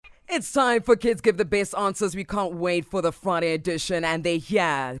It's time for Kids Give the Best Answers. We can't wait for the Friday edition, and they're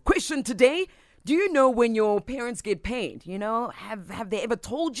here. Question today: do you know when your parents get paid? You know, have they ever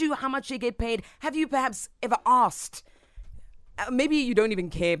told you how much they get paid? Have you perhaps ever asked? Maybe you don't even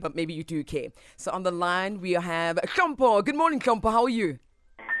care, but maybe you do care. So on the line we have Kampo. Good morning, Kampo. How are you?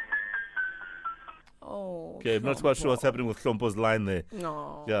 Oh, okay, I'm not quite sure what's happening with Klompo's line there.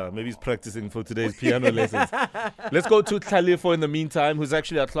 No. Yeah, maybe he's practicing for today's piano lessons. Let's go to Tlalefo in the meantime, who's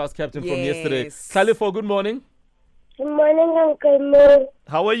actually our class captain from yesterday. Tlalefo, good morning. Good morning, Uncle Mo.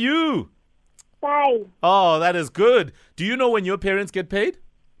 How are you? Fine. Oh, that is good. Do you know when your parents get paid?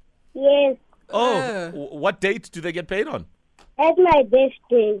 Yes. Oh, what date do they get paid on? At my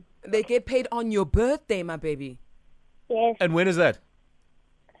birthday. They get paid on your birthday, my baby. Yes. And when is that?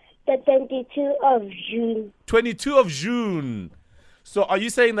 The 22 of June. 22 of June. So are you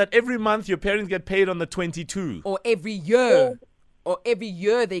saying that every month your parents get paid on the 22? Or every year? Yes. Or every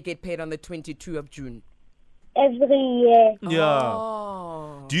year they get paid on the 22 of June? Every year. Yeah.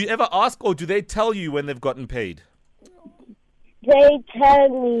 Oh. Do you ever ask, or do they tell you when they've gotten paid? They tell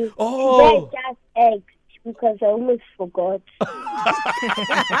me. Oh. They just asked because I almost forgot.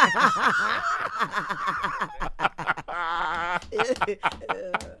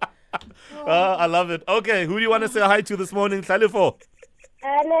 I love it. Okay, who do you want to say hi to this morning, Tlalefo?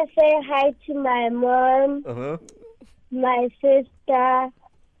 I want to say hi to my mom, my sister,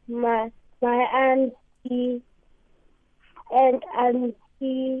 my auntie, and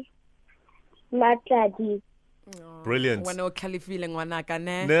auntie Matladi. Brilliant.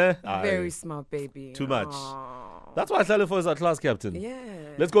 Very smart, baby. Too much. That's why Tlalefo is our class captain. Yeah.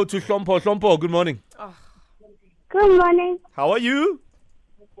 Let's go to Hlompo. Hlompo, good morning. Good morning. How are you?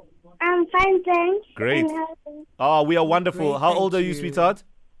 I'm fine, thanks. Great. Oh, we are wonderful. Great, How thank old are you, you. sweetheart?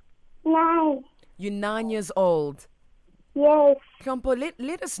 9. You're 9 years old. Yes. Kampo,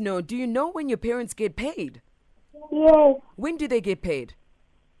 let us know. Do you know when your parents get paid? Yes. When do they get paid?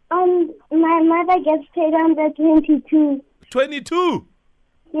 My mother gets paid on the 22. 22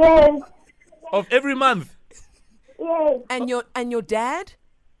 Yes. of every month. Yes. And your dad?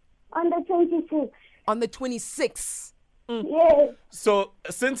 On the 26th. On the 26th. Yes. So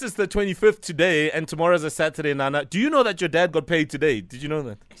since it's the 25th today and tomorrow's a Saturday, Nana, do you know that your dad got paid today? Did you know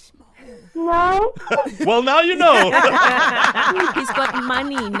that? No. Well, now you know. He's got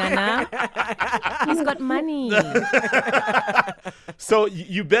money, Nana. He's got money. So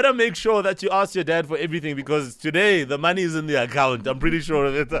you better make sure that you ask your dad for everything, because today the money is in the account. I'm pretty sure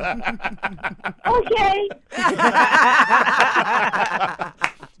of it. Okay.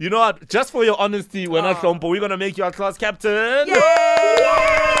 You know what? Just for your honesty, we're not Hlompo. We're going to make you our class captain. Yay!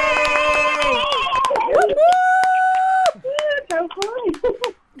 So cool.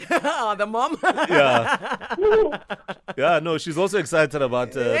 The mom? Yeah. Yeah, no, she's also excited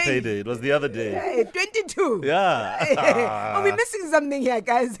about payday. It was the other day. Hey, 22. Yeah. Are we missing something here,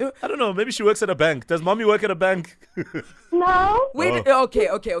 guys? I don't know. Maybe she works at a bank. Does mommy work at a bank? No. Wait. Okay.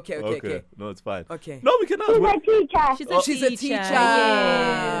 No, it's fine. Okay. No, we can ask. She's a teacher. She's a teacher.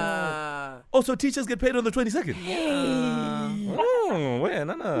 Yes. Oh, so teachers get paid on the 22nd? Oh, well,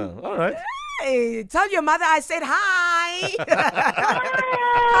 no. All right. Hey, tell your mother I said hi.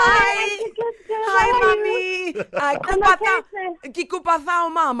 Hi. Hi, mommy.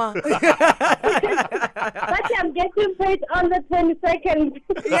 Kikupatao, mama. But I'm getting paid on the 22nd.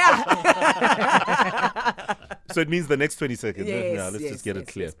 Yeah. So it means the next 22nd. Yes, Yeah, let's just get it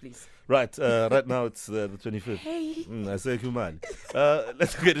clear. Yes, please. Right, right now it's the 25th. Hey. I say human.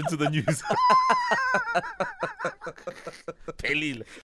 Let's get into the news. Pelil.